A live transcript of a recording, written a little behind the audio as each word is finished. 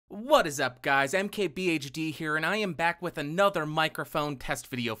What is up, guys? MKBHD here, and I am back with another microphone test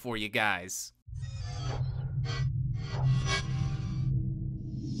video for you guys.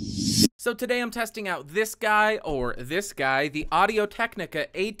 So today I'm testing out this guy, the Audio Technica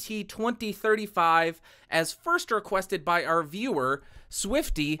AT2035, as first requested by our viewer,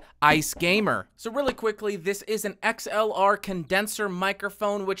 Swifty Ice Gamer. So really quickly, this is an XLR condenser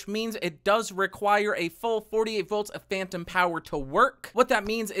microphone, which means it does require a full 48 volts of phantom power to work. What that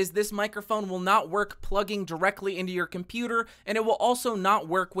means is this microphone will not work plugging directly into your computer, and it will also not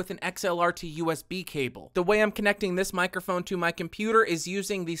work with an XLR to USB cable. The way I'm connecting this microphone to my computer is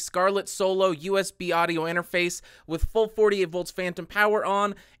using the Scarlett Solo USB audio interface with full 48 volts phantom power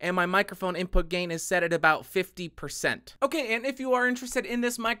on, and my microphone input gain is set at about 50%. Okay, and if you are interested in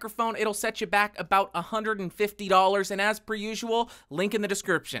this microphone, it'll set you back about $150, and as per usual, link in the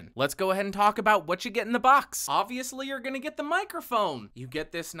description. Let's go ahead and talk about what you get in the box. Obviously, you're gonna get the microphone. You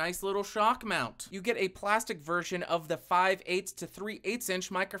get this nice little shock mount. You get a plastic version of the 5/8 to 3/8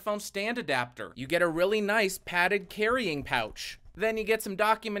 inch microphone stand adapter. You get a really nice padded carrying pouch. Then you get some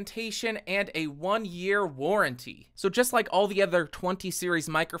documentation and a 1-year warranty. So just like all the other 20 series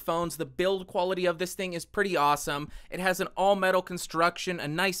microphones, the build quality of this thing is pretty awesome. It has an all-metal construction, a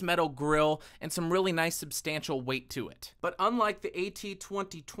nice metal grill, and some really nice substantial weight to it. But unlike the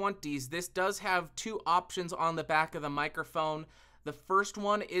AT2020s, this does have two options on the back of the microphone. The first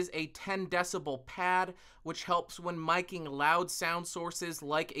one is a 10 decibel pad, which helps when miking loud sound sources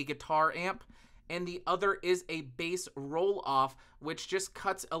like a guitar amp. And the other is a bass roll-off, which just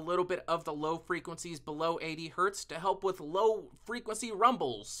cuts a little bit of the low frequencies below 80 hertz to help with low frequency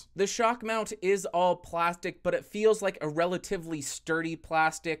rumbles. The shock mount is all plastic, but it feels like a relatively sturdy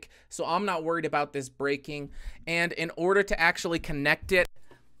plastic, so I'm not worried about this breaking. And in order to actually connect it,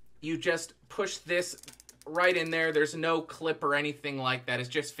 you just push this right in there. There's no clip or anything like that. It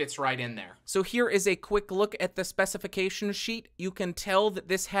just fits right in there. So here is a quick look at the specification sheet. You can tell that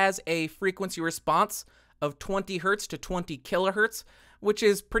this has a frequency response of 20 hertz to 20 kilohertz, which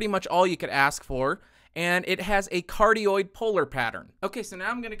is pretty much all you could ask for. And it has a cardioid polar pattern. Okay, so now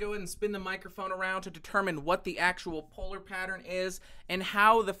I'm gonna go ahead and spin the microphone around to determine what the actual polar pattern is and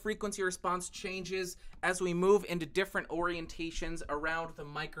how the frequency response changes as we move into different orientations around the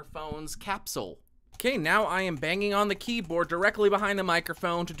microphone's capsule. Okay, now I am banging on the keyboard directly behind the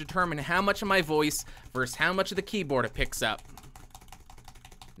microphone to determine how much of my voice versus how much of the keyboard it picks up.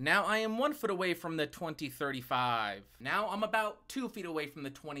 Now I am 1 foot away from the 2035. Now I'm about 2 feet away from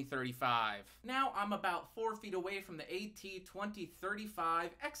the 2035. Now I'm about 4 feet away from the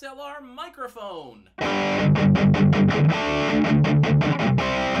AT2035 XLR microphone.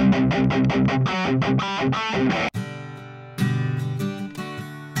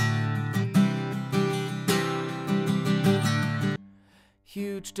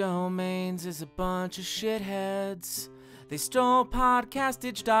 Huge Domains is a bunch of shitheads. They stole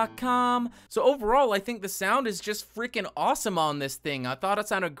Podcastage.com. So overall, I think the sound is just freaking awesome on this thing. I thought it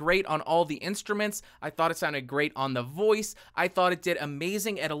sounded great on all the instruments. I thought it sounded great on the voice. I thought it did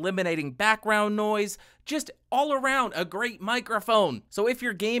amazing at eliminating background noise. Just all around a great microphone. So if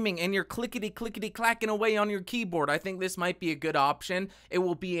you're gaming and you're clickety clacking away on your keyboard, I think this might be a good option. It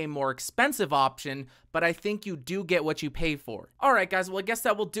will be a more expensive option, but I think you do get what you pay for. Alright guys, well I guess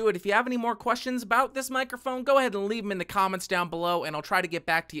that will do it. If you have any more questions about this microphone, go ahead and leave them in the comments down below and I'll try to get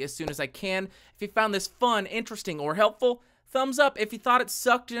back to you as soon as I can. If you found this fun, interesting, or helpful, thumbs up. If you thought it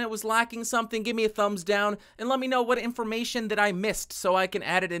sucked and it was lacking something, give me a thumbs down and let me know what information that I missed so I can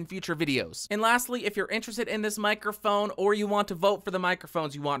add it in future videos. And lastly, if you're interested in this microphone or you want to vote for the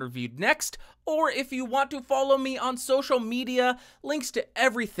microphones you want reviewed next, or if you want to follow me on social media, links to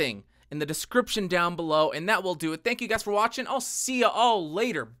everything in the description down below, and that will do it. Thank you guys for watching. I'll see you all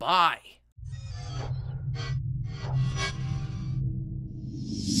later. Bye.